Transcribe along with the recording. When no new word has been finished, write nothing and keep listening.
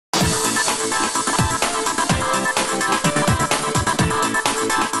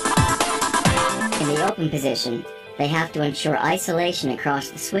In the open position, they have to ensure isolation across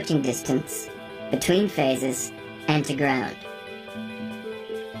the switching distance, between phases, and to ground.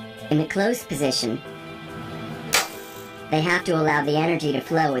 In the closed position, they have to allow the energy to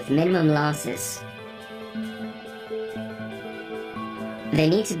flow with minimum losses. They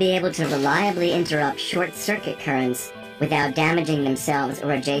need to be able to reliably interrupt short-circuit currents without damaging themselves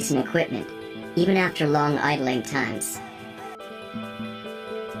or adjacent equipment, even after long idling times.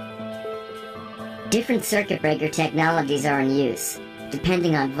 Different circuit breaker technologies are in use,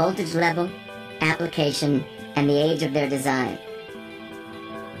 depending on voltage level, application, and the age of their design.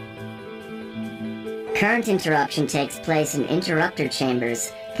 Current interruption takes place in interrupter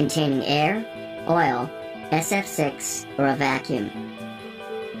chambers containing air, oil, SF6, or a vacuum.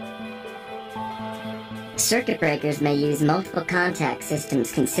 Circuit breakers may use multiple contact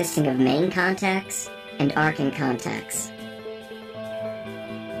systems consisting of main contacts and arcing contacts.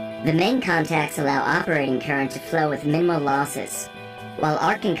 The main contacts allow operating current to flow with minimal losses, while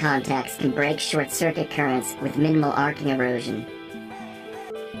arcing contacts can break short-circuit currents with minimal arcing erosion.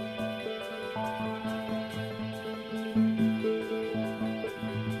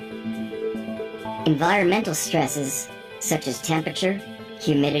 Environmental stresses, such as temperature,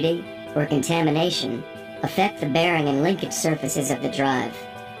 humidity, or contamination, affect the bearing and linkage surfaces of the drive.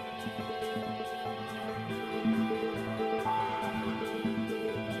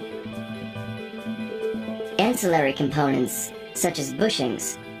 Ancillary components, such as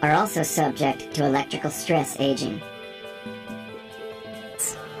bushings, are also subject to electrical stress aging.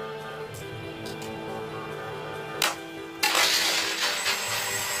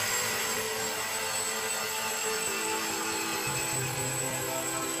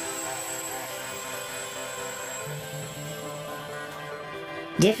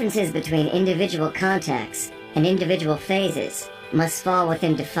 Differences between individual contacts and individual phases must fall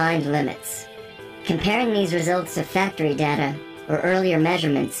within defined limits. Comparing these results to factory data or earlier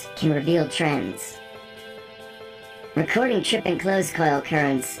measurements can reveal trends. Recording trip and close coil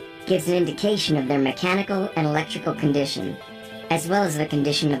currents gives an indication of their mechanical and electrical condition, as well as the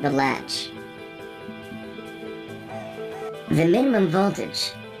condition of the latch. The minimum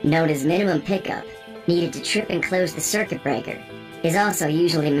voltage, known as minimum pickup, needed to trip and close the circuit breaker, is also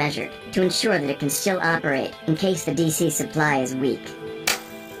usually measured to ensure that it can still operate in case the DC supply is weak.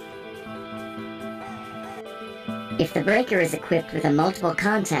 If the breaker is equipped with a multiple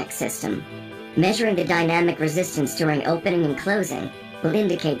contact system, measuring the dynamic resistance during opening and closing will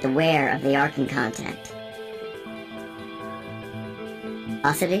indicate the wear of the arcing contact.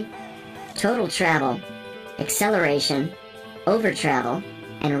 Velocity, total travel, acceleration, over travel,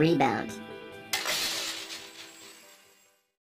 and rebound.